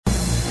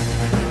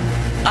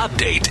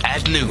Update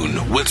at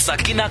noon with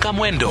Sakina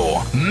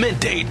Kamwendo,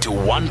 midday to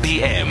 1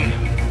 p.m.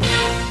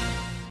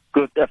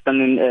 Good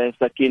afternoon,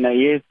 Sakina.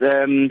 Yes,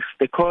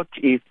 the court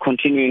is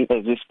continuing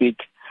as we speak.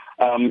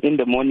 In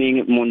the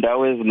morning,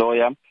 Mundawe's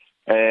lawyer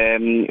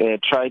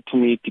tried to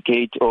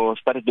mitigate or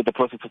started the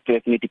process of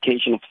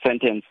mitigation of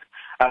sentence,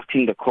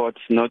 asking the court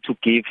not to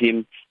give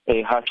him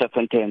a harsher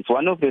sentence.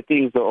 One of the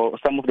things, or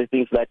some of the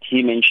things that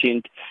she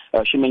mentioned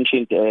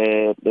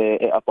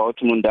about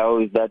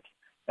Mundawe is that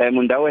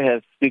Mundawe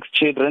has 6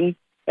 children,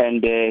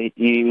 and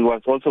he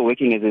was also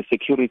working as a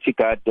security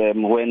guard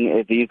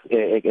when these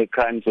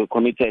crimes were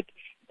committed.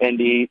 And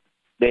the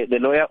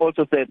lawyer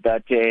also said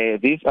that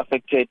this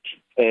affected,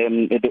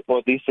 the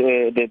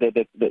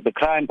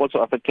crime also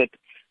affected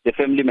the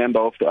family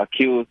member of the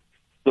accused.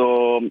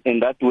 So in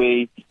that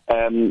way,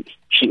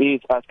 she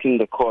is asking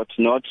the court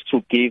not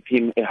to give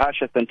him a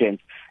harsher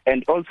sentence.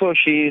 And also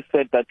she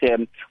said that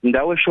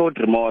Mundawe showed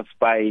remorse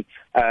by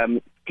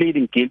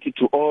pleading guilty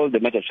to all the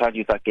major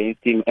charges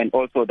against him, and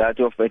also that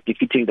of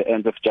defeating the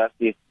ends of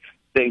justice,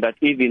 saying that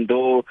even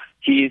though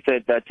he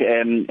said that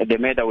the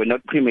murder were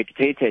not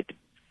premeditated,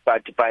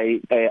 but by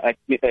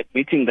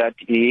admitting that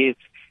he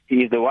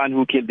is the one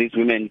who killed these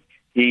women,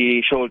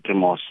 he showed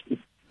remorse.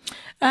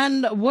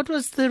 And what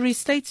was the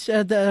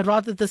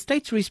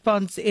state's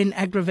response in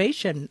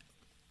aggravation?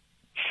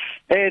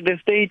 The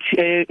state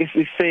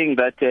is saying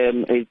that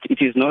it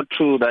is not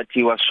true that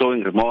he was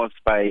showing remorse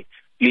by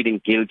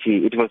pleading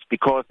guilty. It was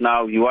because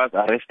now he was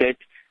arrested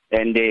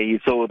and he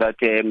saw that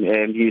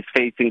he is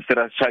facing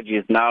serious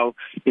charges now.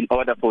 In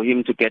order for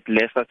him to get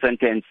lesser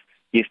sentence,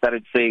 he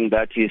started saying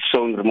that he's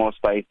showing remorse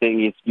by saying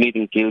he's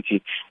pleading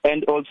guilty.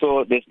 And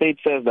also the state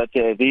says that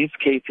these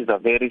cases are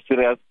very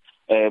serious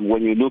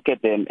when you look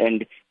at them,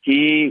 and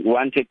he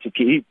planned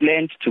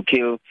to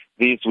kill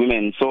these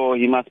women, so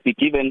he must be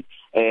given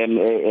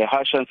a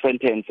harsher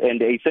sentence,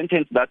 and a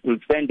sentence that will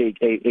send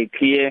a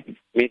clear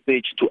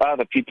message to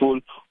other people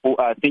who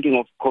are thinking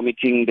of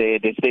committing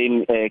the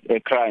same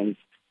crimes.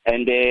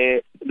 And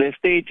the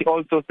state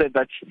also said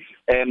that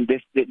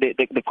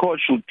the court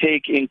should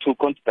take into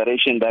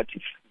consideration that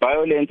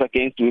violence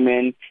against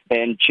women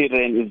and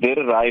children is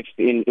very rife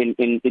in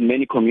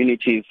many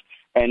communities,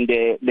 and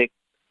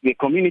the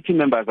community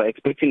members are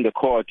expecting the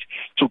court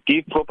to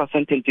give proper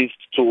sentences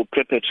to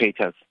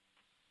perpetrators.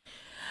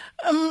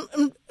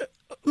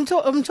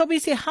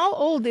 Mthobisi, how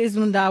old is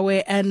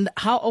Mundawe and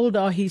how old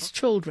are his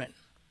children?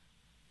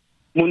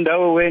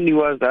 Mundawe, when he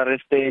was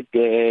arrested,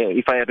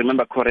 if I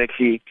remember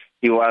correctly,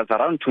 he was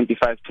around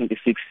 25,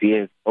 26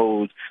 years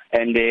old.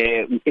 And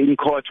in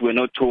court, we're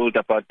not told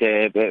about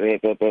the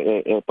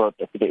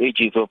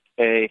ages of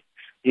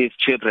his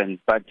children.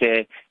 But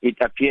it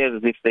appears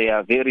as if they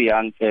are very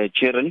young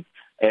children.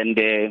 And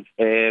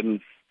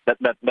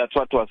that's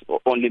what was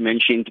only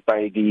mentioned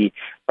by the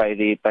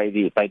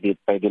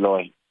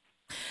lawyer.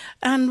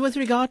 And with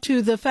regard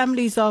to the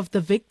families of the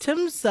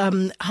victims,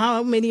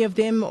 how many of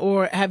them,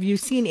 or have you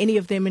seen any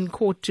of them in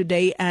court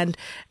today? And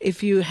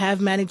if you have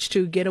managed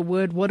to get a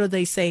word, what are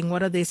they saying?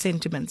 What are their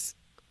sentiments?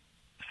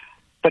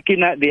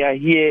 Sakina, they are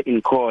here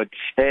in court.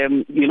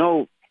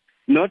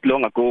 Not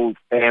long ago,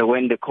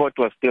 when the court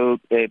was still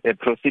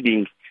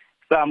proceeding,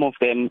 some of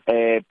them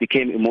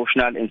became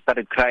emotional and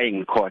started crying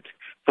in court.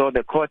 So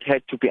the court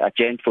had to be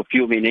adjourned for a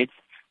few minutes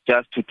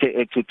just to get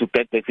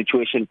the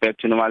situation back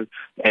to normal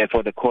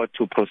for the court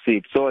to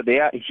proceed. So they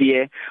are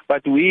here,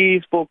 but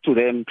we spoke to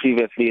them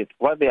previously.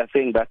 What they are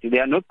saying that they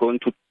are not going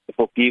to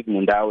forgive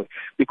Mundawe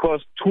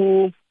because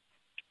 2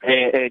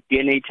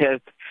 DNA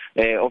tests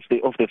of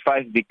the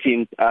 5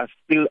 victims are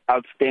still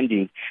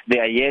outstanding. They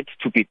are yet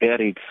to be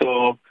buried.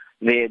 So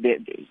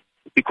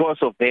because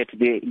of that,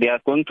 they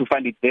are going to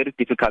find it very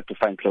difficult to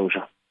find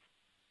closure.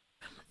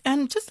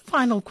 And just a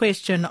final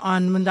question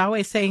on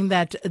Mundawe saying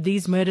that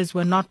these murders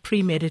were not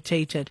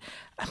premeditated.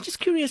 I'm just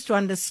curious to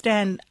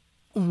understand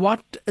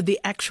what the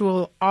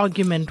actual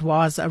argument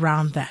was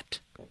around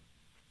that.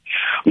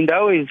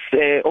 Mundawe is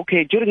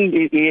okay.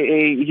 During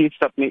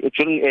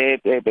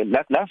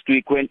last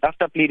week, when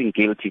after pleading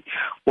guilty,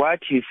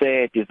 what he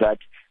said is that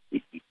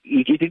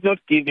he did not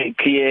give a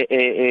clear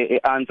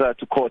answer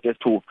to court as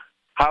to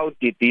how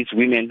did these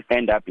women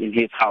end up in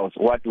his house?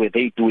 What were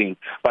they doing?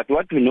 But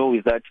what we know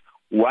is that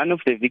one of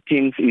the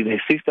victims is a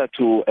sister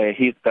to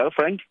his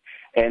girlfriend,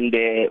 and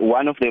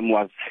one of them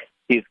was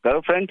his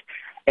girlfriend.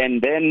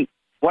 And then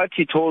what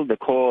he told the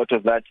court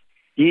was that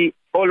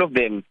all of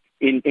them,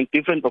 in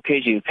different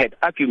occasions, had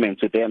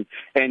arguments with them,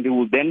 and he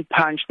would then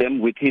punch them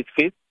with his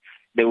fist.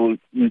 They would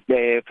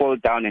fall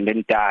down and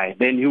then die.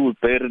 Then he would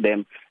bury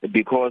them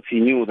because he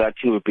knew that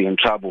he would be in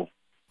trouble.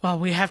 Well,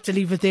 we have to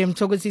leave it there.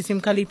 Mthokozisi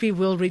Mkhaliphi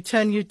will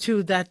return you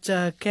to that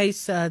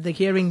case, the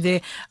hearing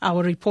there,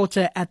 our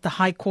reporter at the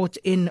High Court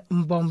in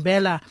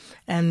Mbombela,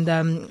 and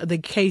the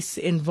case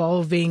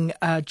involving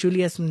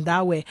Julius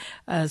Mundawe,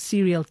 a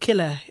serial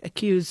killer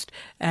accused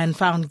and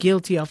found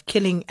guilty of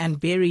killing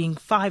and burying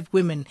 5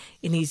 women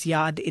in his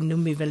yard in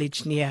Numbi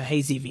village near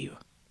Hazyview.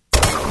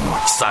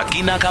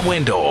 Sakina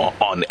Kamwendo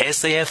on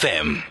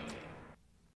SAFM.